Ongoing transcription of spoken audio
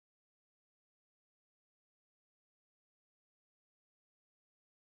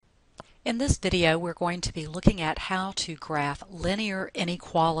In this video, we're going to be looking at how to graph linear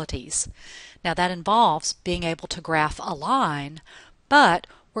inequalities. Now that involves being able to graph a line, but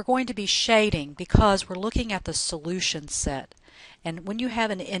we're going to be shading because we're looking at the solution set. And when you have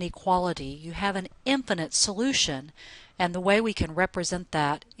an inequality, you have an infinite solution, and the way we can represent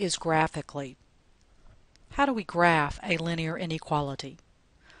that is graphically. How do we graph a linear inequality?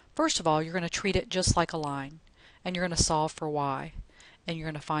 First of all, you're going to treat it just like a line, and you're going to solve for y. And you're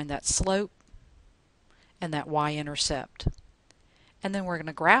going to find that slope and that y-intercept. And then we're going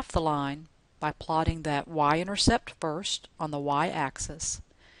to graph the line by plotting that y-intercept first on the y-axis,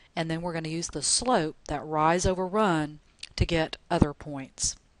 and then we're going to use the slope, that rise over run, to get other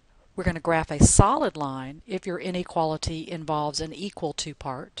points. We're going to graph a solid line if your inequality involves an equal to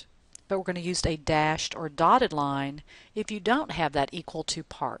part, but we're going to use a dashed or dotted line if you don't have that equal to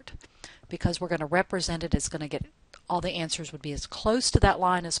part, because we're going to represent it as going to get all the answers would be as close to that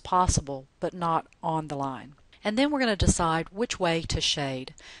line as possible, but not on the line. And then we're going to decide which way to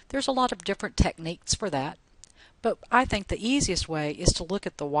shade. There's a lot of different techniques for that, but I think the easiest way is to look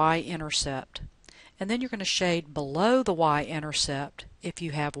at the y-intercept. And then you're going to shade below the y-intercept if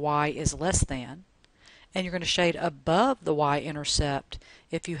you have y is less than, and you're going to shade above the y-intercept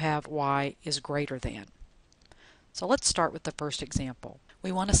if you have y is greater than. So let's start with the first example.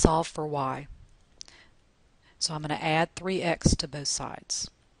 We want to solve for y. So I'm going to add 3x to both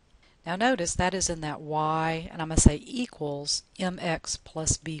sides. Now notice that is in that y, and I'm going to say equals mx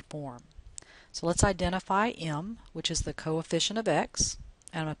plus b form. So let's identify m, which is the coefficient of x,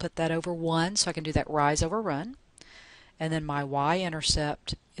 and I'm going to put that over 1 so I can do that rise over run. And then my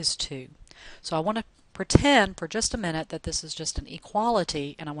y-intercept is 2. So I want to pretend for just a minute that this is just an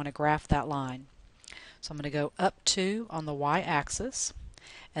equality, and I want to graph that line. So I'm going to go up 2 on the y-axis.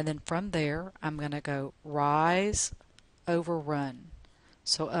 And then from there, I'm going to go rise over run.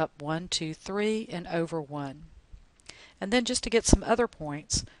 So up 1, 2, 3, and over 1. And then just to get some other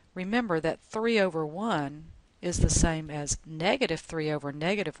points, remember that 3 over 1 is the same as negative 3 over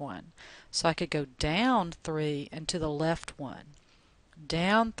negative 1. So I could go down 3 and to the left 1.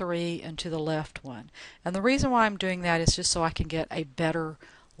 Down 3 and to the left 1. And the reason why I'm doing that is just so I can get a better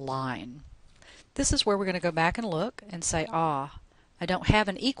line. This is where we're going to go back and look and say, I don't have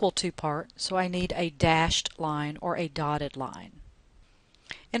an equal to part, so I need a dashed line or a dotted line.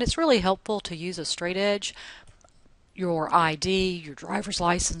 And it's really helpful to use a straight edge. Your ID, your driver's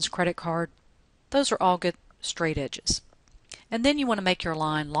license, credit card, those are all good straight edges. And then you want to make your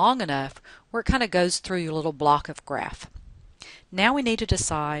line long enough where it kind of goes through your little block of graph. Now we need to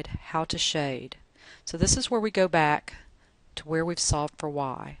decide how to shade. So this is where we go back to where we've solved for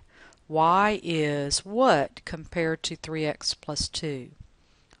y. Y is what compared to 3x plus 2?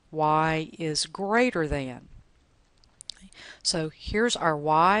 Y is greater than. So here's our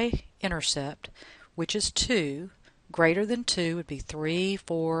y-intercept, which is 2. Greater than 2 would be 3,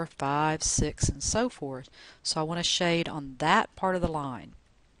 4, 5, 6, and so forth. So I want to shade on that part of the line.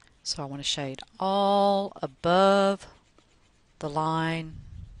 So I want to shade all above the line,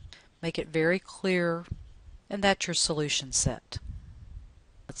 make it very clear, and that's your solution set.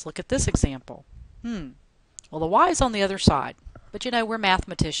 Let's look at this example. Well, the y is on the other side, but you know, we're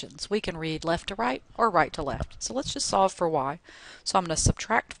mathematicians. We can read left to right or right to left. So let's just solve for y. So I'm going to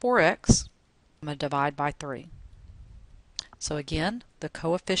subtract 4x. I'm going to divide by 3. So again, the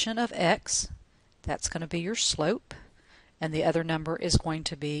coefficient of x, that's going to be your slope, and the other number is going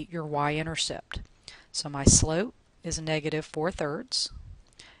to be your y-intercept. So my slope is negative 4/3,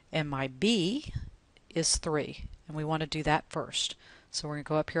 and my b is 3, and we want to do that first. So we're going to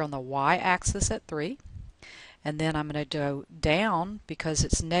go up here on the y-axis at 3, and then I'm going to go down because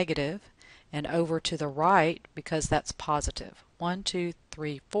it's negative, and over to the right because that's positive. 1, 2,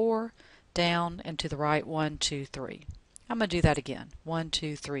 3, 4, down, and to the right 1, 2, 3. I'm going to do that again. 1,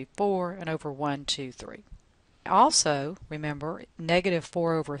 2, 3, 4, and over 1, 2, 3. Also, remember, negative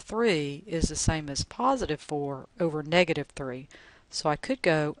 4 over 3 is the same as positive 4 over negative 3. So I could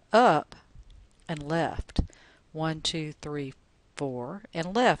go up and left. 1, 2, 3, 4,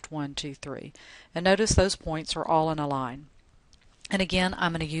 and left 1, 2, 3. And notice those points are all in a line. And again,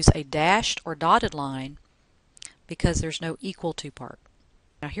 I'm going to use a dashed or dotted line because there's no equal to part.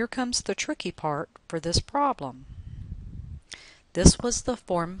 Now here comes the tricky part for this problem. This was the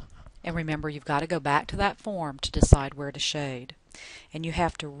form, and remember, you've got to go back to that form to decide where to shade. And you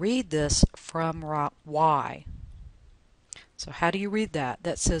have to read this from y. So how do you read that?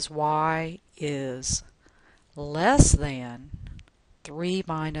 That says y is less than 3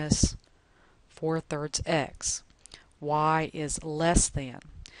 minus 4/3 x. Y is less than.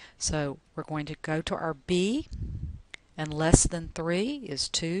 So we're going to go to our b, and less than 3 is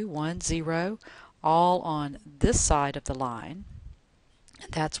 2, 1, 0, all on this side of the line.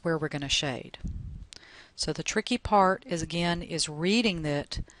 And that's where we're going to shade. So the tricky part is, again, is reading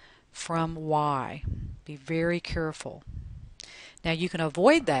it from Y. Be very careful. Now you can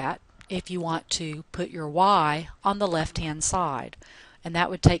avoid that if you want to put your Y on the left-hand side, and that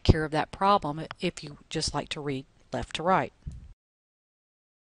would take care of that problem if you just like to read left to right.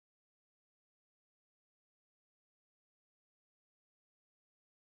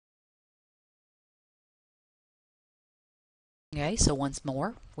 Okay, so once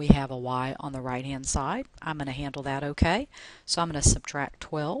more, we have a Y on the right-hand side. I'm going to handle that okay. So I'm going to subtract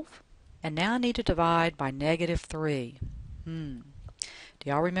 12. And now I need to divide by negative 3. Do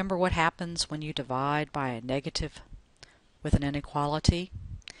y'all remember what happens when you divide by a negative with an inequality?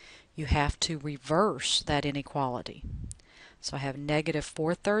 You have to reverse that inequality. So I have negative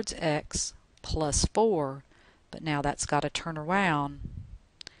 4/3 x plus 4, but now that's got to turn around,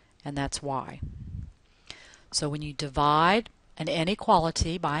 and that's y. So when you divide an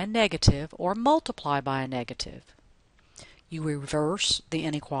inequality by a negative or multiply by a negative, you reverse the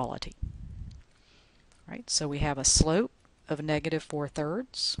inequality. Right? So we have a slope of negative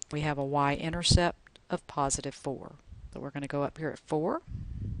 4/3. We have a y-intercept of positive 4. So we're going to go up here at 4,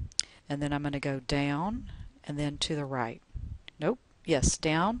 and then I'm going to go down and then to the right. Nope. Yes,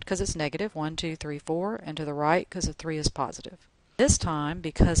 down because it's negative, 1, 2, 3, 4, and to the right because the 3 is positive. This time,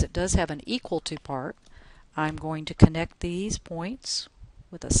 because it does have an equal to part, I'm going to connect these points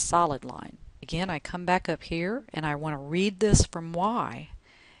with a solid line. Again, I come back up here and I want to read this from y,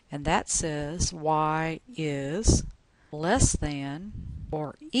 and that says y is less than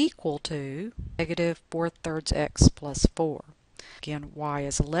or equal to negative 4/3 x plus 4. Again, y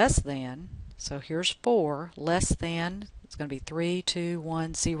is less than, so here's 4, less than, it's going to be 3, 2,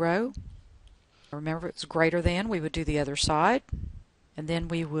 1, 0. Remember, if it's greater than, we would do the other side, and then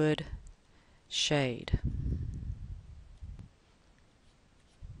we would shade.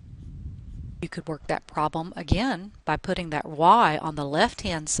 You could work that problem again by putting that y on the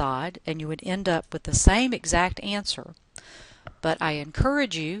left-hand side, and you would end up with the same exact answer. But I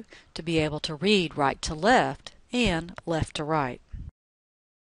encourage you to be able to read right to left and left to right.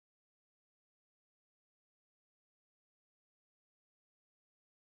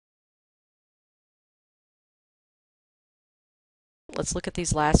 Let's look at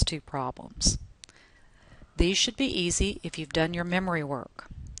these last two problems. These should be easy if you've done your memory work.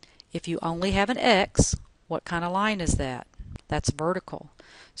 If you only have an x, what kind of line is that? That's vertical.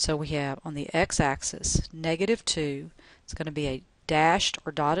 So we have on the x-axis negative 2. It's going to be a dashed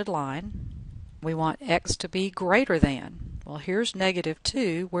or dotted line. We want x to be greater than. Well, here's negative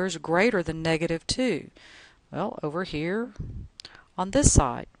 2. Where's greater than negative 2? Well, over here on this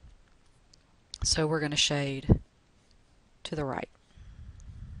side. So we're going to shade to the right.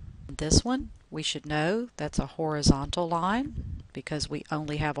 This one, we should know that's a horizontal line because we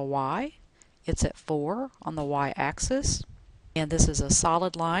only have a y. It's at 4 on the y-axis. And this is a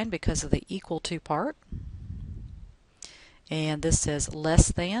solid line because of the equal to part. And this says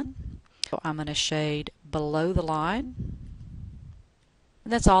less than. So I'm going to shade below the line.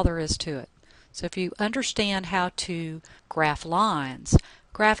 And that's all there is to it. So if you understand how to graph lines,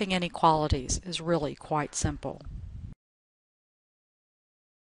 graphing inequalities is really quite simple.